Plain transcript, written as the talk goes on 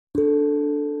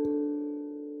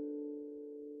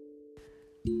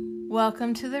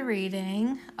Welcome to the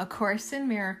reading, A Course in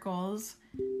Miracles,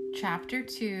 Chapter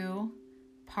 2,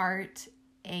 Part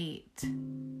 8,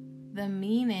 The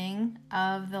Meaning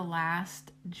of the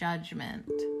Last Judgment.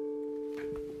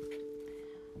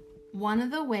 One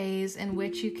of the ways in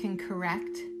which you can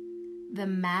correct the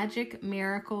magic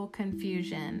miracle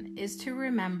confusion is to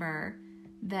remember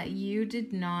that you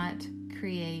did not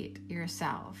create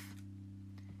yourself.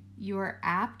 You are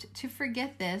apt to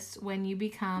forget this when you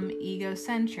become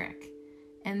egocentric,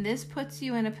 and this puts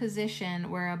you in a position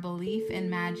where a belief in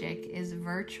magic is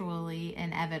virtually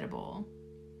inevitable.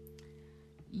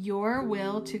 Your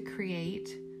will to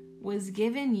create was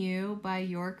given you by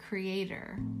your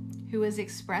Creator, who is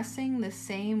expressing the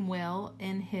same will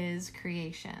in His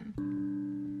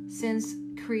creation. Since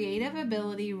creative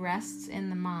ability rests in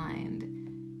the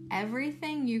mind,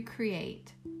 everything you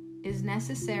create is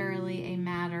necessarily a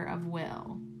matter of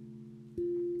will.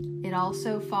 It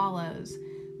also follows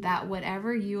that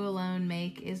whatever you alone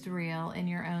make is real in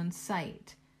your own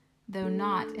sight, though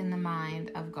not in the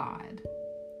mind of God.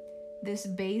 This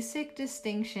basic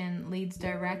distinction leads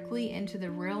directly into the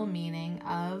real meaning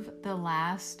of the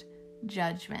Last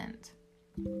Judgment.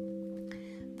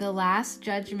 The Last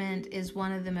Judgment is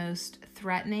one of the most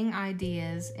threatening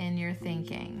ideas in your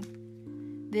thinking.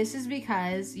 This is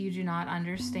because you do not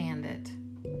understand it.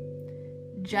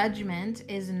 Judgment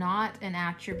is not an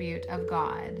attribute of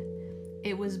God.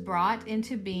 It was brought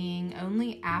into being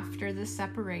only after the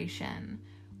separation,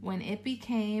 when it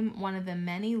became one of the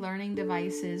many learning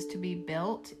devices to be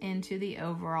built into the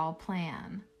overall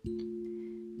plan.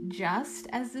 Just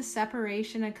as the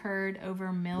separation occurred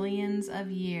over millions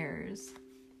of years,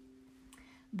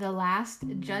 the Last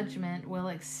Judgment will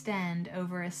extend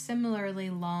over a similarly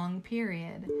long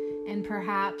period, and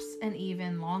perhaps an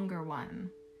even longer one.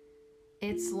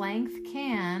 Its length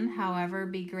can, however,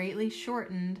 be greatly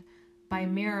shortened by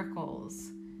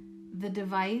miracles, the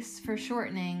device for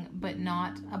shortening but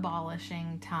not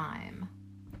abolishing time.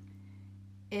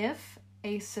 If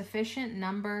a sufficient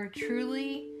number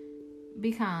truly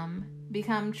become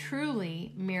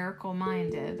truly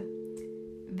miracle-minded,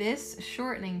 this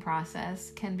shortening process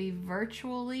can be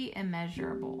virtually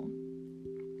immeasurable.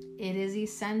 It is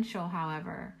essential,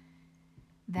 however,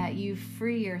 that you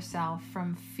free yourself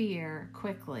from fear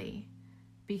quickly,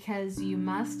 because you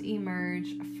must emerge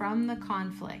from the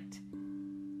conflict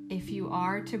if you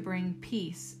are to bring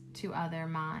peace to other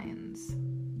minds.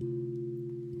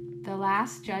 The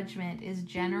Last Judgment is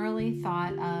generally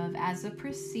thought of as a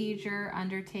procedure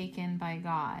undertaken by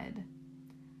God.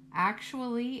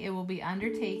 Actually, it will be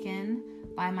undertaken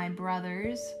by my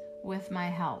brothers with my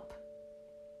help.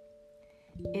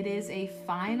 It is a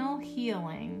final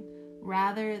healing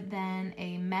rather than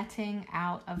a meting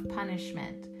out of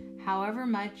punishment, however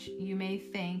much you may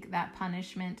think that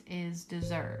punishment is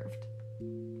deserved.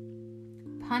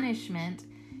 Punishment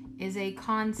is a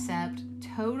concept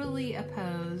totally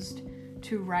opposed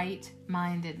to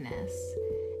right-mindedness.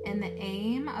 And the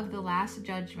aim of the Last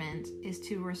Judgment is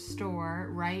to restore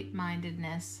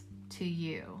right-mindedness to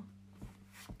you.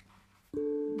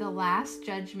 The Last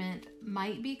Judgment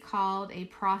might be called a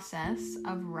process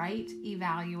of right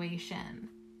evaluation.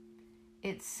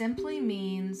 It simply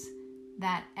means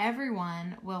that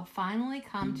everyone will finally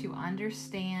come to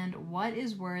understand what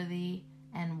is worthy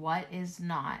and what is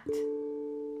not.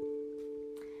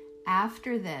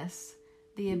 After this,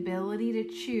 the ability to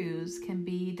choose can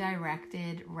be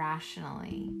directed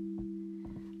rationally.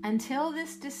 Until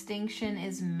this distinction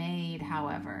is made,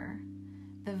 however,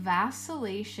 the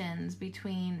vacillations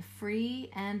between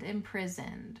free and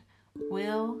imprisoned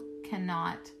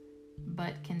cannot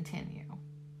but continue.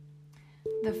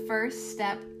 The first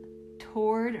step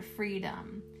toward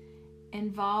freedom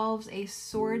involves a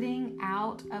sorting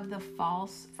out of the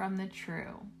false from the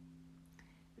true.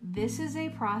 This is a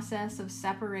process of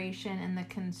separation in the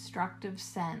constructive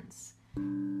sense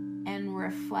and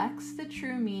reflects the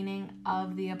true meaning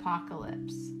of the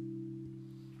apocalypse.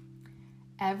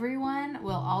 Everyone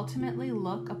will ultimately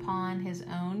look upon his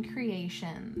own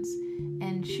creations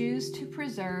and choose to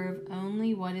preserve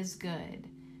only what is good,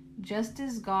 just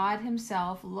as God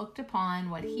Himself looked upon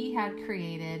what He had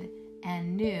created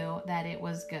and knew that it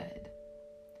was good.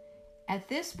 At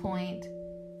this point,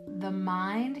 the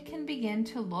mind can begin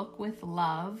to look with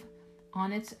love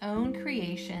on its own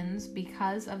creations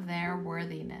because of their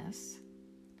worthiness.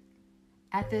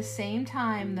 At the same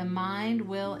time, the mind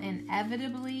will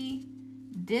inevitably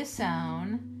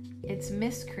disown its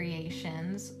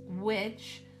miscreations,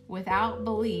 which, without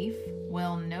belief,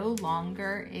 will no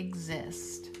longer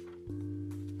exist.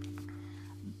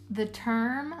 The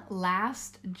term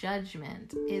last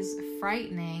judgment is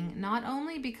frightening not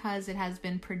only because it has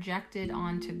been projected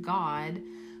onto God,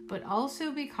 but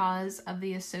also because of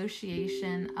the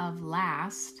association of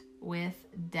last with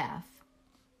death.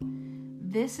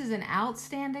 This is an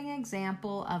outstanding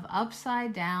example of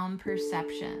upside down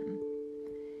perception.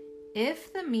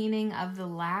 If the meaning of the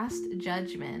last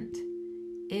judgment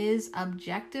is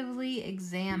objectively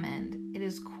examined, it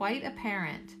is quite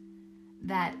apparent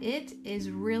that it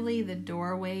is really the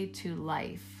doorway to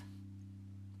life.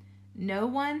 No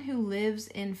one who lives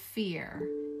in fear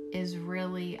is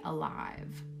really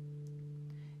alive.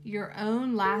 Your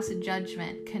own last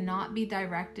judgment cannot be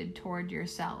directed toward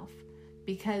yourself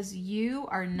because you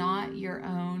are not your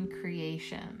own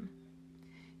creation.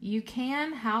 You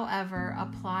can, however,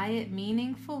 apply it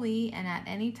meaningfully and at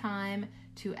any time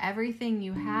to everything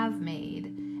you have made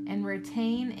and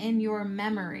retain in your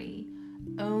memory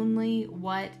only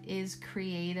what is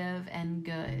creative and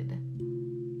good.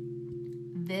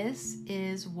 This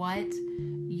is what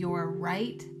your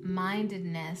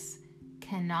right-mindedness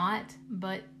cannot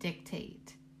but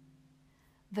dictate.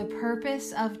 The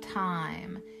purpose of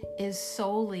time is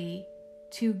solely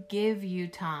to give you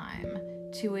time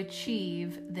to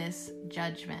achieve this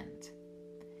judgment.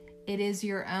 It is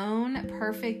your own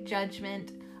perfect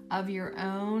judgment of your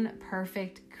own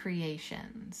perfect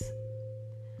creations.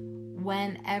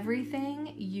 When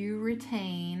everything you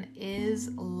retain is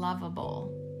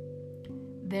lovable,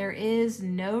 there is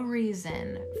no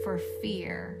reason for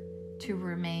fear to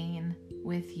remain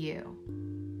with you.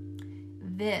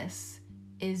 This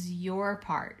is your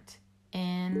part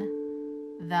in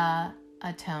the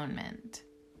atonement.